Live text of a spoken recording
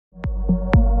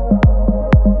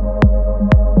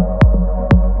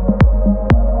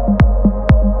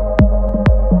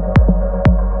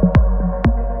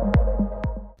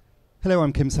Hello,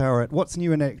 I'm Kim Sauer at What's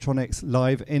New in Electronics,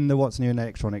 live in the What's New in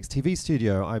Electronics TV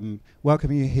studio. I'm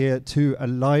welcoming you here to a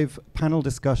live panel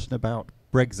discussion about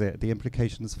Brexit, the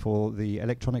implications for the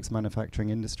electronics manufacturing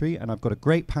industry. And I've got a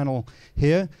great panel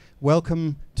here.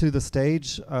 Welcome to the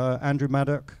stage, Andrew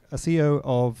Maddock, a CEO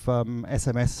of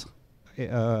SMS,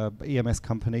 EMS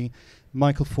company,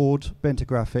 Michael Ford, Benta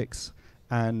Graphics,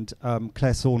 and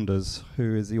Claire Saunders,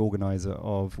 who is the organizer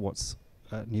of What's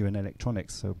New in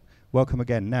Electronics. So welcome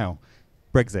again. Now,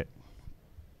 Brexit.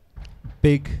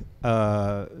 Big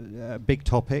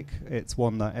topic. It's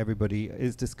one that everybody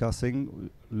is discussing.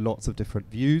 Lots of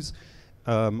different views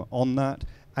on that.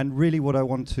 And really what I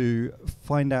want to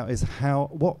find out is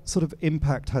what sort of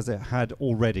impact has it had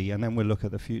already? And then we'll look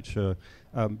at the future.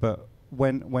 But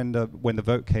when the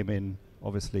vote came in,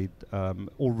 obviously,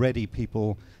 already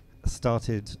people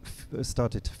started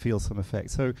to feel some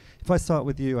effects. So if I start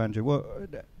with you, Andrew,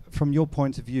 from your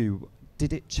point of view,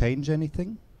 did it change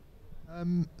anything?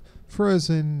 For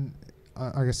us,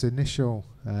 I guess the initial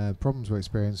problems we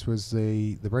experienced was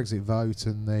the Brexit vote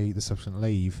and the subsequent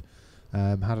leave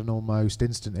had an almost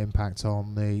instant impact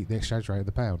on the exchange rate of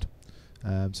the pound.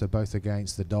 So both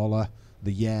against the dollar,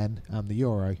 the yen, and the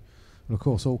euro. And of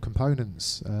course, all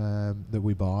components that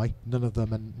we buy, none of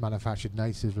them are manufactured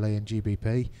natively in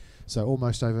GBP. So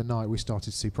almost overnight, we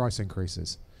started to see price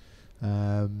increases.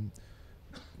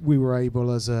 We were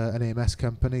able, as an EMS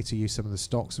company, to use some of the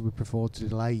stocks that we preferred to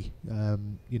delay,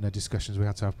 discussions we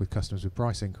had to have with customers with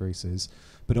price increases.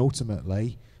 But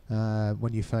ultimately,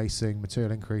 when you're facing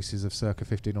material increases of circa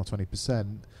 15 or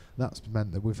 20%, that's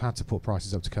meant that we've had to put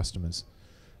prices up to customers.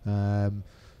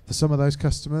 For some of those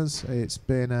customers, it's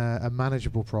been a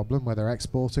manageable problem where they're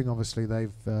exporting. Obviously,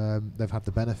 they've had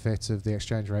the benefit of the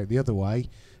exchange rate the other way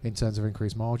in terms of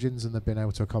increased margins, and they've been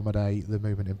able to accommodate the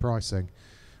movement in pricing.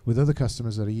 With other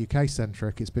customers that are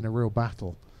UK-centric, it's been a real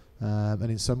battle, and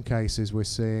in some cases, we're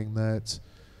seeing that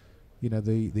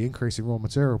the increase in raw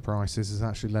material prices has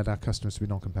actually led our customers to be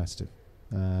non-competitive.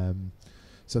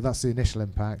 So that's the initial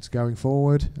impact. Going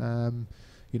forward,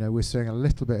 we're seeing a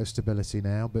little bit of stability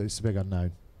now, but it's a big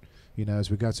unknown.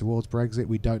 As we go towards Brexit,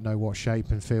 we don't know what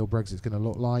shape and feel Brexit's going to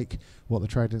look like, what the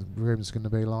trade agreement's going to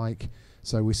be like.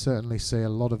 So we certainly see a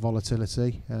lot of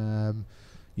volatility.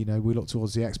 We look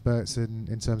towards the experts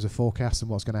in terms of forecasts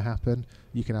and what's going to happen.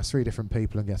 You can ask 3 different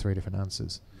people and get 3 different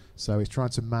answers. So it's trying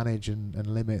to manage and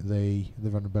limit the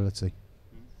vulnerability.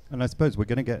 And I suppose we're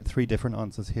going to get 3 different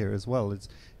answers here as well. It's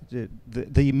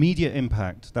the immediate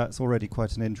impact. That's already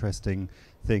quite an interesting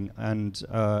thing, and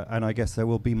I guess there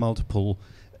will be multiple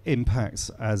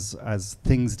impacts as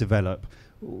things develop.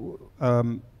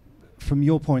 From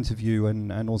your point of view,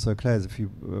 and also Claire's, if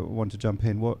you want to jump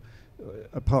in, what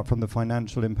apart from the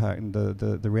financial impact and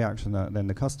the reaction that then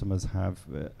the customers have,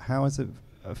 how has it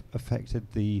affected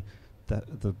the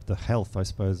health, I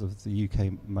suppose, of the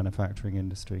UK manufacturing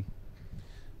industry?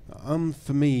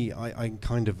 For me, I'm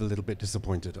kind of a little bit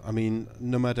disappointed. I mean,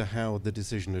 no matter how the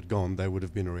decision had gone, there would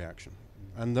have been a reaction.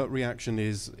 And that reaction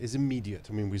is immediate.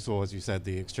 I mean, we saw, as you said,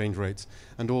 the exchange rates,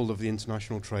 and all of the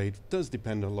international trade does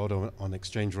depend a lot on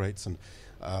exchange rates and,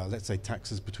 let's say,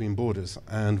 taxes between borders.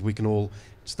 And we can all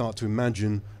start to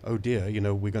imagine, oh dear,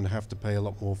 we're going to have to pay a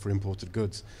lot more for imported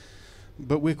goods.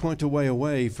 But we're quite a way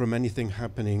away from anything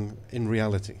happening in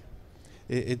reality.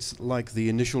 It's like the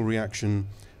initial reaction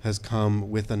has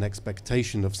come with an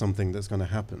expectation of something that's going to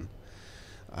happen.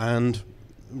 And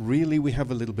really, we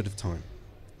have a little bit of time.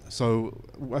 So,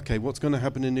 okay, what's going to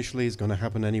happen initially is going to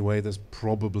happen anyway. There's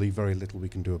probably very little we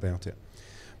can do about it.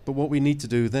 But what we need to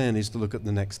do then is to look at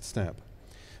the next step.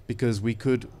 Because we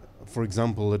could, for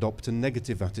example, adopt a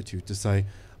negative attitude to say,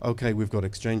 okay, we've got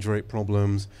exchange rate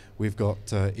problems, we've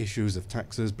got issues of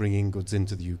taxes bringing goods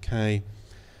into the UK.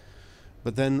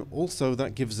 But then also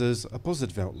that gives us a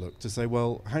positive outlook to say,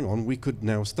 well, hang on, we could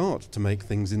now start to make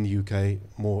things in the UK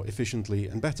more efficiently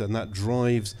and better. And that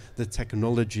drives the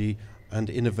technology and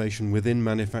innovation within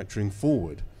manufacturing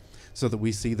forward, so that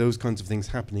we see those kinds of things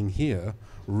happening here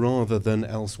rather than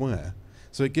elsewhere.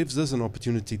 So it gives us an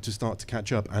opportunity to start to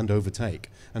catch up and overtake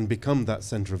and become that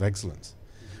centre of excellence.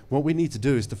 What we need to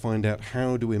do is to find out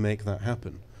how do we make that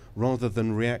happen, rather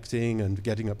than reacting and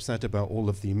getting upset about all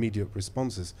of the immediate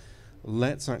responses.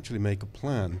 Let's actually make a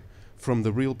plan from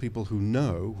the real people who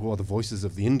know, who are the voices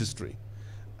of the industry,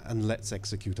 and let's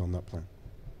execute on that plan.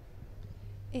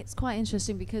 It's quite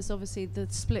interesting because obviously the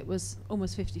split was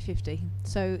almost 50-50.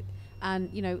 So,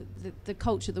 and the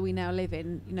culture that we now live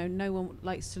in, no one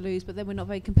likes to lose, but then we're not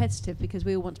very competitive because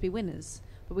we all want to be winners,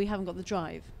 but we haven't got the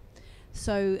drive.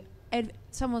 So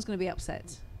someone's going to be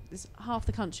upset. There's half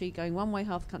the country going one way,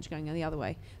 half the country going the other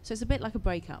way. So it's a bit like a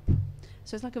breakup.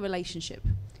 So it's like a relationship.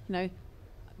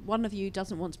 one of you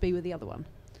doesn't want to be with the other one.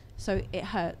 So it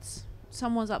hurts.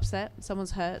 Someone's upset,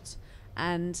 someone's hurt,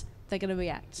 and they're going to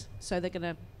react. So they're going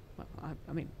to,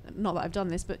 I mean, not that I've done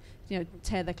this, but,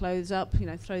 tear their clothes up,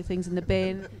 throw things in the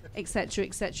bin,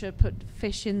 etc., put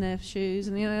fish in their shoes,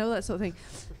 and, all that sort of thing.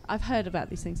 I've heard about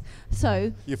these things.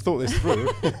 So you've thought this through.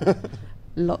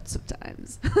 lots of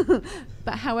times.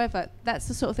 But however, that's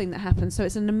the sort of thing that happens. So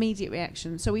it's an immediate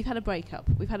reaction. So we've had a breakup.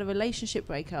 We've had a relationship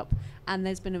breakup, and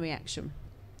there's been a reaction.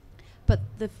 But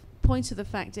the point of the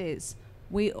fact is,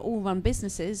 we all run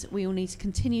businesses. We all need to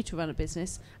continue to run a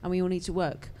business, and we all need to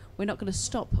work. We're not going to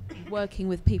stop working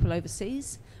with people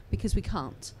overseas because we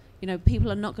can't.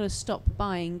 People are not going to stop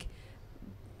buying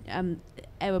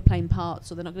aeroplane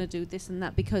parts, or they're not going to do this and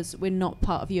that because we're not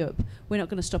part of Europe. We're not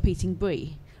going to stop eating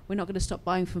brie. We're not going to stop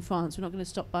buying from France. We're not going to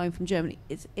stop buying from Germany.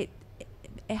 It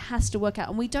has to work out,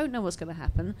 and we don't know what's going to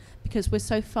happen because we're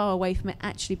so far away from it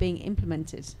actually being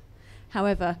implemented.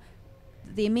 However,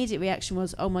 the immediate reaction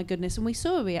was, oh my goodness, and we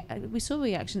saw a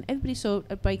reaction. Everybody saw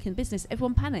a break in business.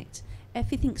 Everyone panicked.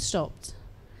 Everything stopped.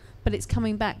 But it's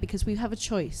coming back because we have a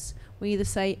choice. We either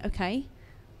say, okay,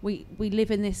 we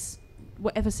live in this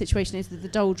whatever situation is, the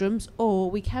doldrums,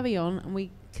 or we carry on and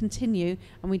we continue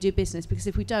and we do business, because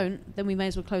if we don't, then we may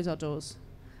as well close our doors.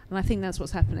 And I think that's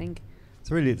what's happening.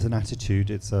 So really it's an attitude.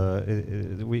 It's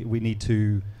we need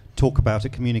to talk about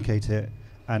it, communicate it,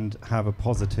 and have a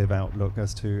positive outlook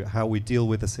as to how we deal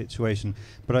with the situation.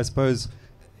 But I suppose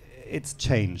it's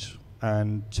change,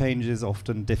 and change is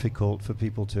often difficult for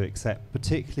people to accept,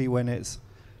 particularly when it's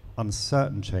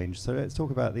uncertain change. So let's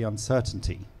talk about the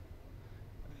uncertainty.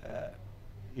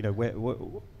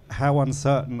 How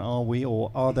uncertain are we,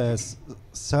 or are there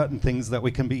certain things that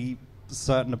we can be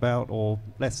certain about or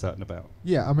less certain about?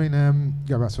 Yeah, I mean,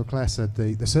 going back to what Claire said,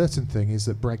 the certain thing is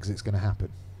that Brexit's going to happen.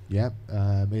 Yeah,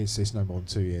 it's no more than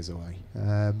 2 years away.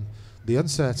 The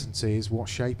uncertainty is what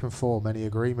shape and form any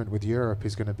agreement with Europe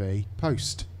is going to be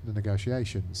post the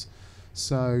negotiations.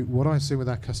 So what I'm seeing with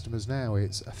our customers now,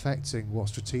 it's affecting what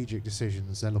strategic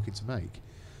decisions they're looking to make.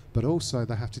 But also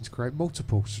they're having to create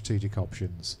multiple strategic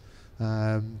options.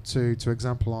 To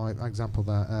example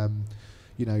that,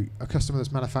 a customer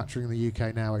that's manufacturing in the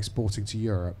UK now exporting to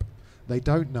Europe, they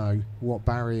don't know what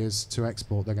barriers to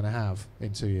export they're going to have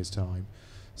in 2 years' time.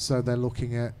 So they're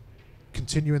looking at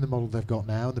continuing the model they've got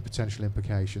now and the potential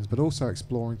implications, but also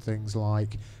exploring things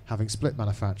like having split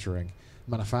manufacturing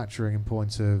in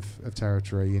point of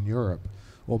territory in Europe,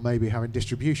 or maybe having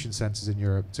distribution centres in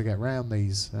Europe to get around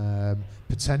these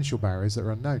potential barriers that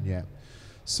are unknown yet.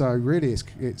 So really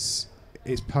it's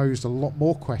posed a lot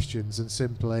more questions than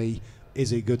simply,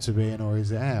 is it good to be in or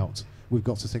is it out? We've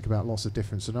got to think about lots of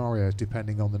different scenarios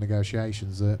depending on the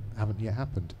negotiations that haven't yet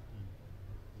happened.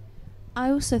 I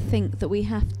also think that we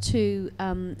have to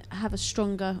have a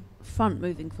stronger front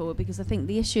moving forward, because I think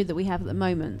the issue that we have at the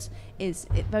moment is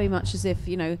it very much as if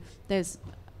there's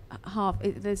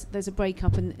a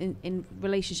breakup in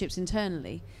relationships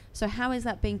internally. So how is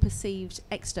that being perceived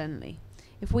externally?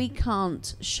 If we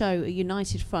can't show a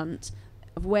united front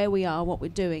of where we are, what we're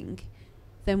doing,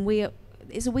 then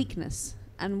it's a weakness,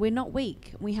 and we're not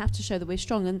weak. We have to show that we're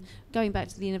strong. And going back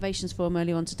to the Innovations Forum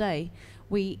earlier on today,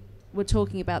 we're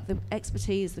talking about the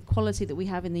expertise, the quality that we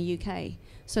have in the UK.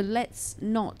 So let's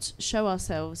not show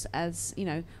ourselves as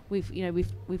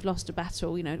we've lost a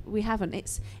battle. We haven't.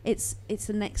 It's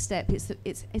the next step.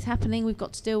 It's happening. We've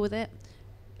got to deal with it.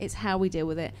 It's how we deal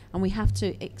with it, and we have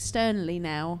to externally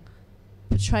now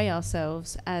portray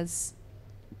ourselves as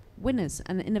winners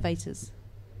and innovators.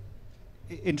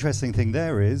 Interesting thing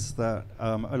there is that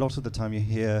a lot of the time you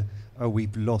hear, "Oh,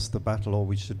 we've lost the battle," or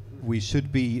we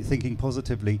should be thinking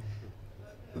positively.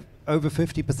 Over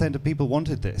 50% of people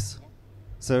wanted this,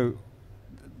 so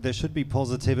there should be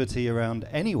positivity around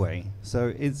anyway. So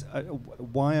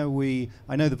why are we?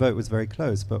 I know the vote was very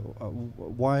close, but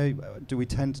why do we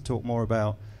tend to talk more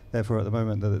about, therefore, at the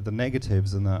moment, the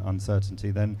negatives and the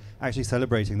uncertainty than actually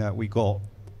celebrating that we got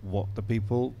what the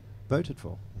people voted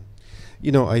for?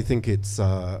 I think it's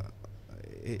a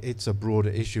broader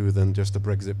issue than just the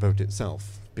Brexit vote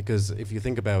itself. Because if you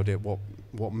think about it, what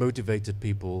motivated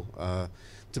people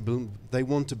they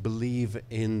want to believe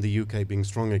in the UK being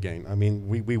strong again. I mean,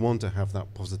 we want to have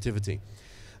that positivity.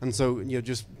 And so,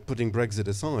 just putting Brexit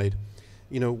aside,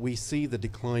 we see the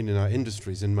decline in our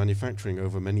industries in manufacturing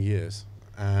over many years.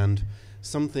 And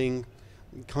something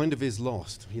kind of is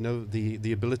lost,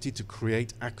 the ability to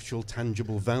create actual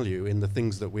tangible value in the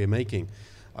things that we're making,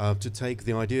 to take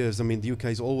the ideas. I mean, the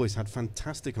UK's always had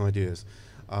fantastic ideas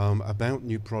about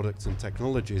new products and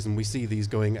technologies, and we see these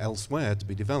going elsewhere to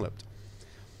be developed.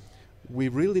 we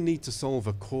really need to solve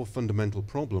a core fundamental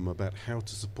problem about how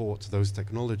to support those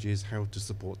technologies, how to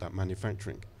support that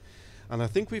manufacturing. And I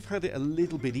think we've had it a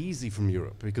little bit easy from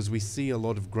Europe because we see a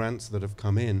lot of grants that have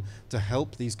come in to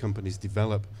help these companies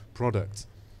develop products,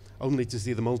 only to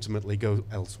see them ultimately go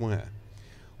elsewhere.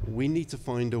 We need to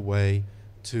find a way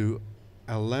to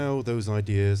allow those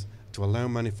ideas, to allow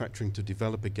manufacturing to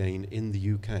develop again in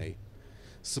the UK,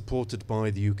 supported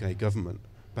by the UK government,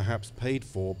 perhaps paid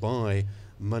for by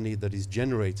money that is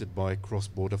generated by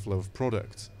cross-border flow of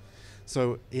products.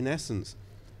 So in essence,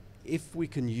 if we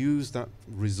can use that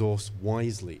resource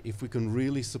wisely, if we can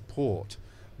really support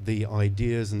the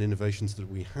ideas and innovations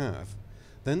that we have,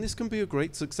 then this can be a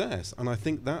great success. And I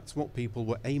think that's what people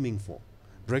were aiming for.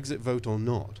 Brexit vote or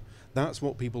not, that's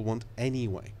what people want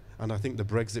anyway. And I think the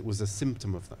Brexit was a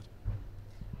symptom of that.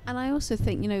 And I also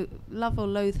think, love or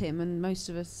loathe him, and most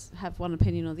of us have one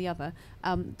opinion or the other,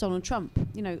 Donald Trump,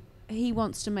 he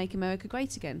wants to make America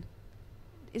great again.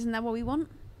 Isn't that what we want?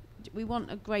 We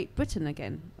want a Great Britain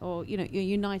again, or your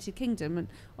United Kingdom, and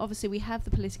obviously we have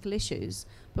the political issues,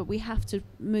 but we have to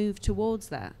move towards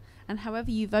that. And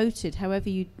however you voted, however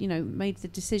you made the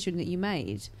decision that you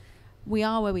made, we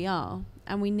are where we are,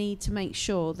 and we need to make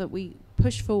sure that we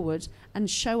push forward and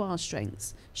show our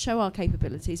strengths, show our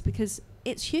capabilities, because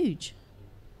it's huge.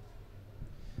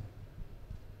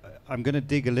 I'm going to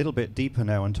dig a little bit deeper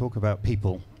now and talk about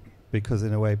people, because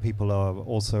in a way people are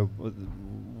also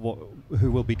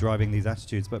who will be driving these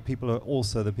attitudes, but people are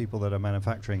also the people that are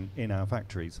manufacturing in our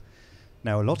factories.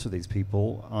 Now, a lot of these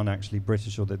people aren't actually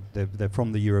British, or they're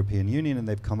from the European Union, and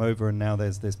they've come over, and now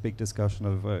there's this big discussion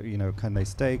of, can they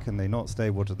stay, can they not stay,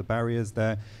 what are the barriers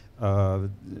there?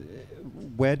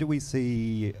 Where do we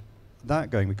see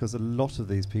that going? Because a lot of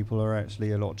these people are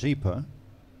actually a lot cheaper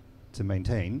to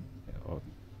maintain or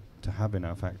to have in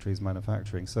our factories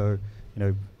manufacturing. So,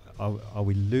 are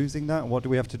we losing that? What do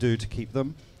we have to do to keep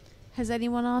them? Has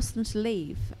anyone asked them to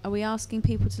leave? Are we asking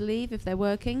people to leave if they're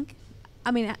working?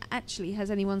 I mean, actually, has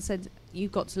anyone said,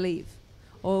 you've got to leave?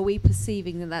 Or are we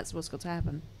perceiving that that's what's got to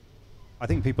happen? I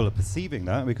think people are perceiving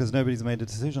that because nobody's made a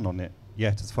decision on it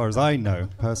yet, as far as I know,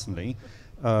 personally.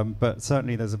 But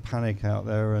certainly there's a panic out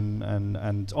there, and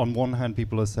on one hand,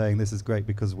 people are saying this is great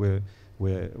because we're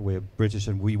British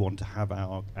and we want to have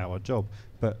our job.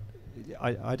 But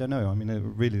I don't know. I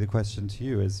mean, really, the question to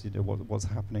you is, what's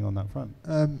happening on that front?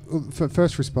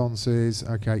 First response is,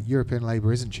 okay, European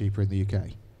labour isn't cheaper in the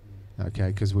UK. Okay,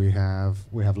 because we have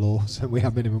laws and we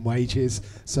have minimum wages,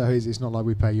 so it's not like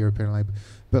we pay European labour.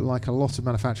 But like a lot of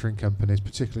manufacturing companies,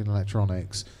 particularly in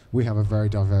electronics, we have a very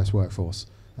diverse workforce.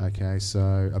 Okay,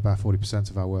 so about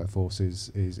 40% of our workforce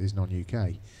is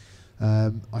non-UK.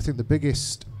 I think the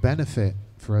biggest benefit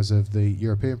for us of the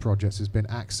European projects has been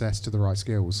access to the right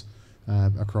skills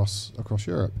across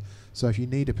Europe. So if you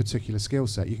need a particular skill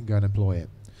set, you can go and employ it.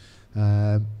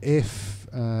 If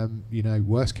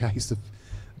worst case,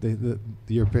 the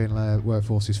European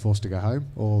workforce is forced to go home,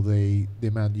 or the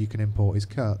amount you can import is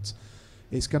cut,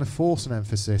 it's going to force an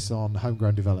emphasis on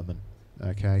homegrown development.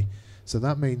 Okay, so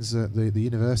that means that the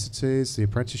universities, the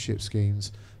apprenticeship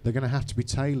schemes, they're going to have to be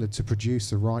tailored to produce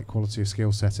the right quality of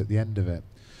skill set at the end of it.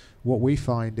 What we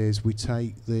find is we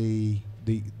take the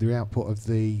output of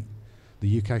the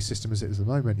UK system as it is at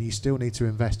the moment, and you still need to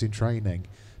invest in training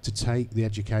to take the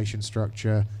education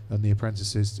structure and the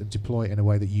apprentices and deploy it in a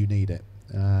way that you need it.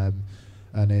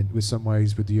 And with some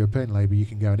ways with the European labour, you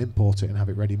can go and import it and have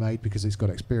it ready-made because it's got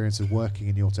experience of working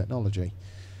in your technology.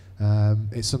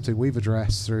 It's something we've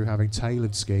addressed through having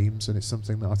tailored schemes, and it's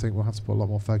something that I think we'll have to put a lot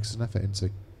more focus and effort into.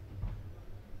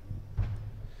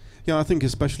 Yeah, I think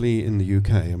especially in the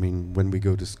UK, I mean, when we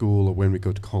go to school or when we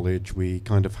go to college, we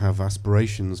kind of have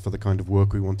aspirations for the kind of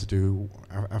work we want to do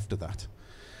after that.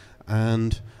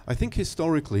 And I think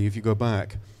historically, if you go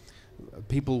back,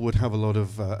 people would have a lot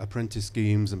of apprentice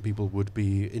schemes, and people would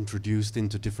be introduced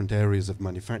into different areas of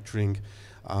manufacturing,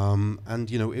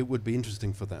 and it would be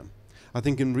interesting for them. I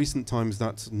think in recent times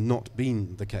that's not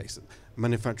been the case.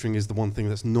 Manufacturing is the one thing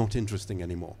that's not interesting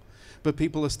anymore. But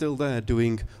people are still there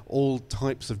doing all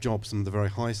types of jobs, from the very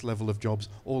highest level of jobs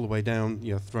all the way down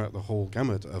throughout the whole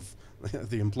gamut of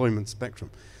the employment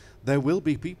spectrum. There will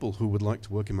be people who would like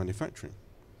to work in manufacturing.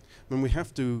 And we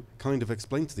have to kind of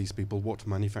explain to these people what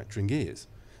manufacturing is,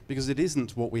 because it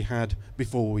isn't what we had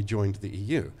before we joined the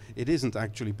EU. It isn't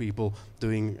actually people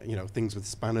doing things with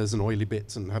spanners and oily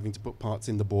bits and having to put parts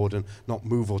in the board and not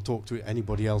move or talk to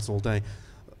anybody else all day.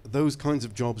 Those kinds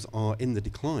of jobs are in the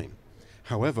decline.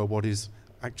 However, what is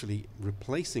actually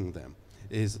replacing them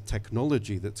is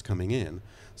technology that's coming in.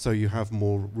 So you have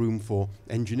more room for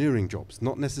engineering jobs,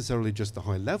 not necessarily just the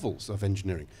high levels of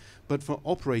engineering, but for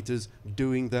operators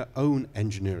doing their own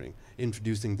engineering,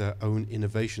 introducing their own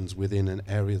innovations within an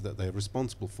area that they're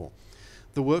responsible for.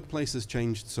 The workplace has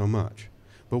changed so much,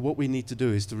 but what we need to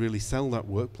do is to really sell that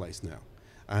workplace now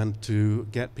and to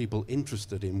get people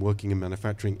interested in working in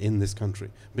manufacturing in this country,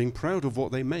 being proud of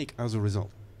what they make as a result.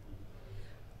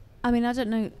 I mean, I don't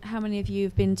know how many of you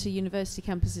have been to university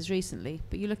campuses recently,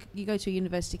 but you go to a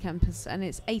university campus and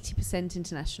it's 80%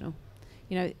 international.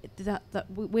 You know, that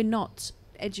we're not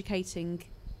educating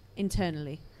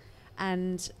internally,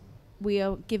 and we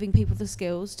are giving people the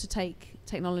skills to take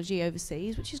technology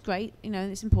overseas, which is great. You know,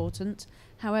 it's important.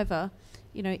 However,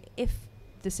 you know, if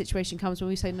the situation comes where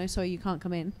we say no, sorry, you can't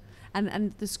come in,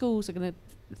 and the schools are going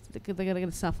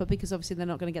to suffer because obviously they're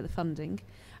not going to get the funding.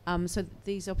 So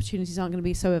these opportunities aren't going to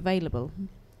be so available.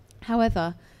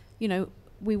 However, you know,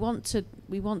 we want to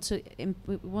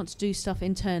do stuff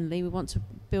internally. We want to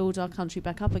build our country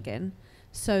back up again.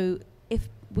 So if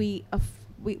we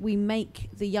make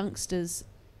the youngsters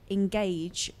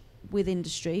engage with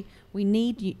industry, we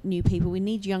need new people. We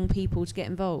need young people to get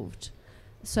involved.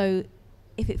 So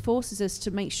if it forces us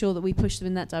to make sure that we push them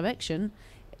in that direction,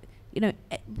 you know,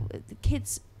 the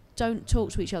kids don't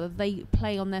talk to each other. They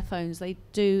play on their phones. They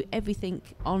do everything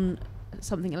on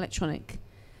something electronic.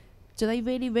 Do they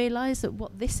really realise that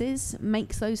what this is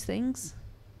makes those things?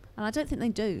 And I don't think they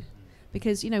do,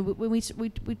 because you know when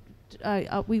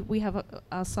we have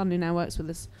our son who now works with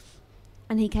us,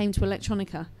 and he came to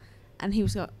Electronica, and he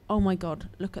was like, "Oh my God,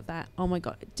 look at that! Oh my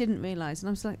God!" Didn't realise, and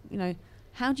I was like, you know,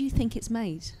 how do you think it's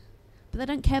made? But they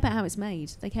don't care about how it's made.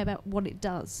 They care about what it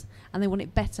does, and they want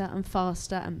it better and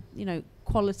faster, and you know,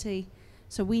 quality.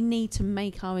 So we need to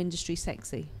make our industry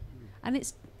sexy, and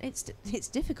it's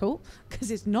difficult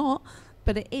because it's not,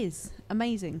 but it is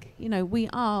amazing. You know, we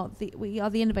are the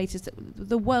innovators.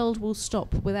 The world will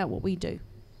stop without what we do.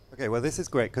 Okay, well, this is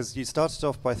great because you started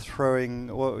off by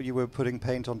you were putting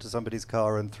paint onto somebody's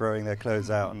car and throwing their clothes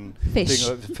out and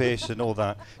doing fish and all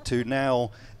that, to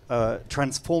now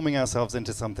transforming ourselves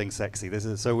into something sexy.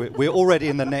 So we're already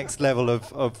in the next level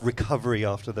of recovery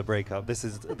after the breakup. This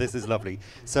is lovely.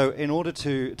 So in order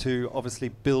to obviously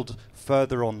build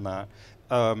further on that,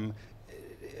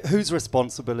 whose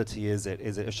responsibility is it?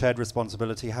 Is it a shared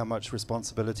responsibility? How much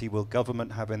responsibility will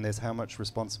government have in this? How much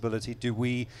responsibility do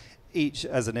we each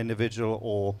as an individual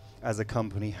or as a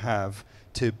company have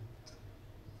to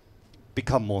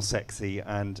become more sexy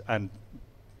and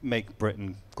make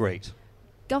Britain great?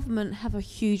 Government have a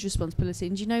huge responsibility,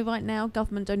 and do you know right now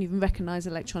government don't even recognise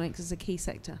electronics as a key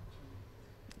sector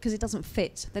because it doesn't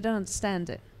fit. They don't understand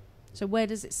it. So where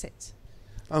does it sit?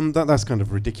 That's kind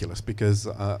of ridiculous because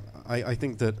I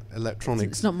think that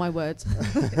electronics... It's not my words.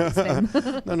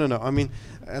 No. I mean,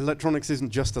 electronics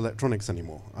isn't just electronics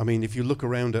anymore. I mean, if you look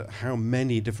around at how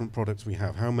many different products we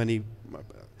have, how many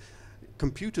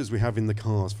computers we have in the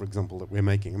cars, for example, that we're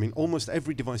making. I mean, almost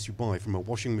every device you buy, from a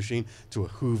washing machine to a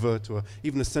Hoover to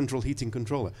even a central heating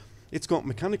controller, it's got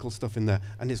mechanical stuff in there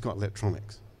and it's got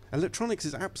electronics. Electronics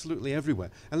is absolutely everywhere.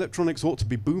 Electronics ought to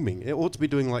be booming. It ought to be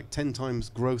doing like 10 times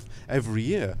growth every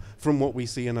year from what we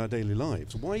see in our daily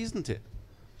lives. Why isn't it?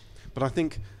 But I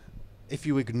think if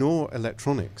you ignore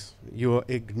electronics, you're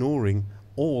ignoring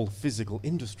all physical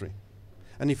industry.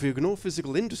 And if you ignore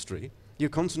physical industry, you're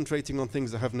concentrating on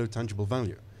things that have no tangible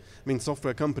value. I mean,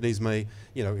 software companies may,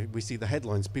 you know, we see the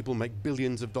headlines, people make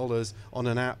billions of dollars on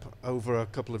an app over a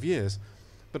couple of years.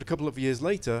 But a couple of years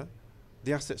later,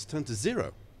 the assets turn to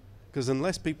zero. Because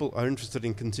unless people are interested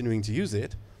in continuing to use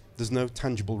it, there's no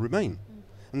tangible remain.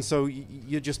 And so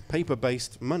you're just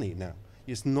paper-based money now.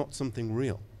 It's not something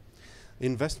real.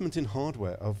 Investment in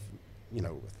hardware of, you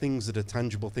know, things that are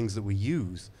tangible, things that we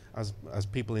use as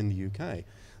people in the UK,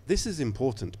 this is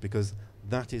important because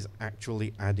that is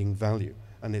actually adding value,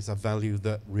 and it's a value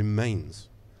that remains.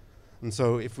 And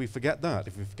so if we forget that,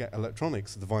 if we forget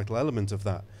electronics, the vital element of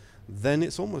that, then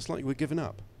it's almost like we're giving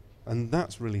up. And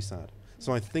that's really sad.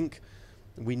 So I think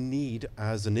we need,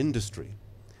 as an industry,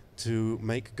 to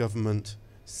make government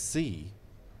see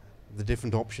the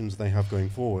different options they have going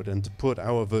forward and to put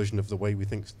our version of the way we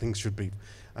think things should be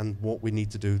and what we need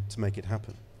to do to make it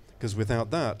happen. Because without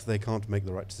that, they can't make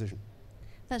the right decision.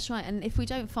 That's right, and if we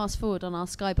don't fast forward on our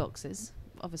skyboxes,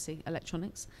 obviously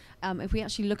electronics, if we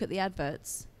actually look at the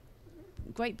adverts,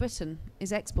 Great Britain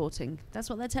is exporting. That's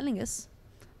what they're telling us.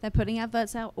 They're putting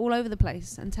adverts out all over the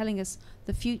place and telling us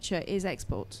the future is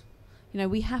export. You know,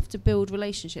 we have to build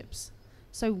relationships.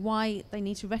 So why they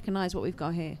need to recognise what we've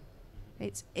got here?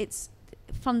 It's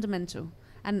fundamental,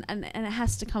 and it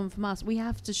has to come from us. We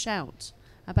have to shout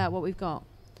about what we've got,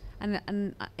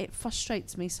 and it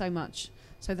frustrates me so much.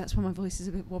 So that's why my voice is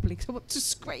a bit wobbly, because I want to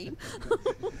scream.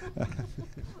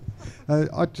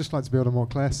 I'd just like to build on what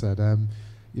Claire said.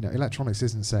 Electronics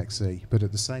isn't sexy, but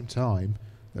at the same time,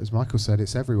 as Michael said,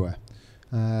 it's everywhere.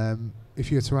 If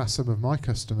you were to ask some of my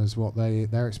customers what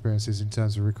their experience is in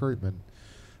terms of recruitment,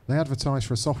 they advertise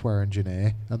for a software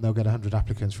engineer and they'll get 100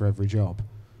 applicants for every job.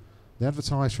 They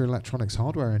advertise for an electronics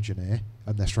hardware engineer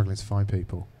and they're struggling to find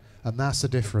people. And that's the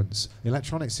difference.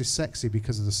 Electronics is sexy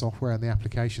because of the software and the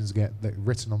applications that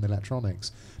written on the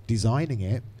electronics. Designing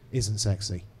it isn't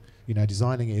sexy.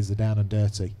 Designing it is the down and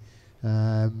dirty.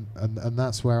 And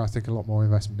that's where I think a lot more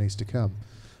investment needs to come.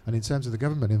 And in terms of the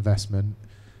government investment,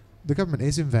 the government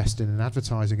is investing in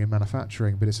advertising and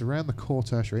manufacturing, but it's around the core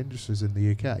tertiary industries in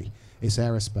the UK. It's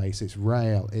aerospace, it's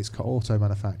rail, it's auto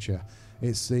manufacture.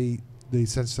 It's the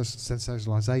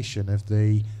sensationalisation of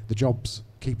the jobs,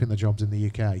 keeping the jobs in the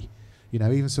UK.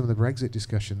 Even some of the Brexit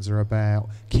discussions are about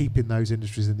keeping those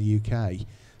industries in the UK,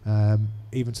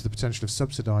 even to the potential of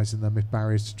subsidising them if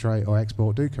barriers to trade or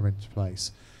export do come into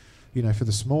place. For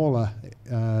the smaller,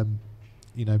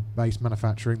 based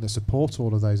manufacturing that support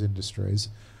all of those industries,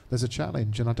 there's a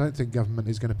challenge, and I don't think government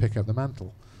is going to pick up the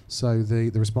mantle. So the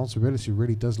responsibility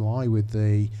really does lie with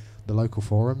the local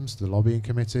forums, the lobbying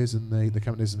committees, and the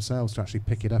companies themselves to actually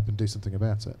pick it up and do something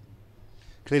about it.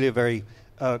 Clearly a very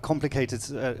complicated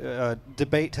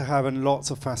debate to have, and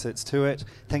lots of facets to it.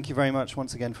 Thank you very much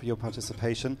once again for your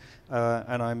participation,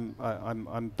 and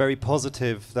I'm very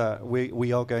positive that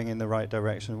we are going in the right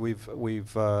direction.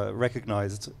 We've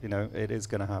recognised it is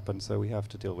going to happen, so we have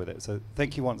to deal with it. So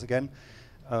thank you once again,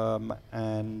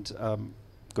 and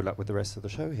good luck with the rest of the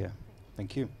show here.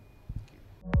 Thank you.